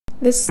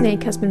This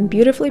snake has been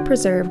beautifully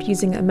preserved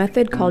using a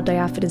method called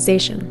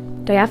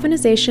diaphonization.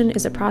 Diaphonization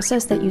is a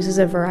process that uses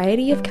a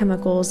variety of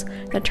chemicals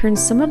that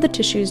turns some of the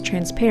tissues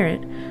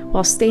transparent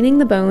while staining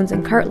the bones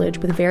and cartilage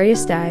with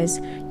various dyes,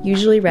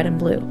 usually red and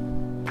blue.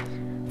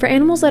 For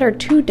animals that are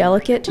too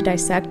delicate to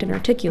dissect and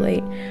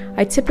articulate,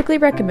 I typically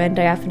recommend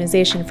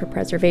diaphonization for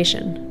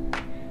preservation.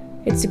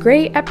 It's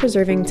great at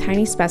preserving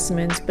tiny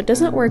specimens, but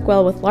doesn't work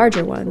well with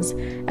larger ones,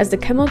 as the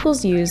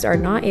chemicals used are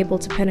not able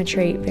to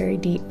penetrate very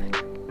deep.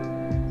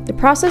 The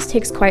process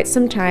takes quite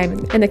some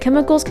time, and the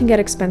chemicals can get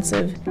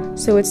expensive,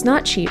 so it's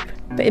not cheap,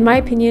 but in my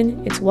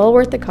opinion, it's well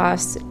worth the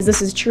cost, as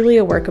this is truly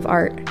a work of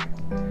art.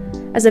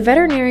 As a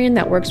veterinarian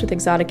that works with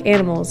exotic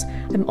animals,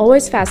 I'm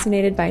always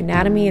fascinated by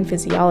anatomy and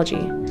physiology.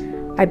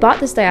 I bought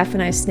this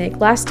diaphonized snake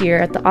last year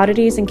at the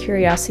Oddities and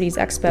Curiosities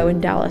Expo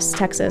in Dallas,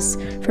 Texas,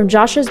 from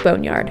Josh's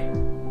Boneyard.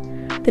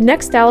 The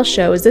next Dallas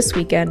show is this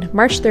weekend,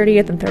 March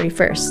 30th and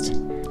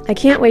 31st. I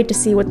can't wait to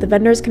see what the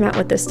vendors come out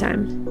with this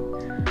time.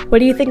 What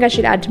do you think I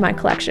should add to my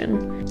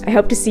collection? I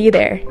hope to see you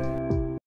there.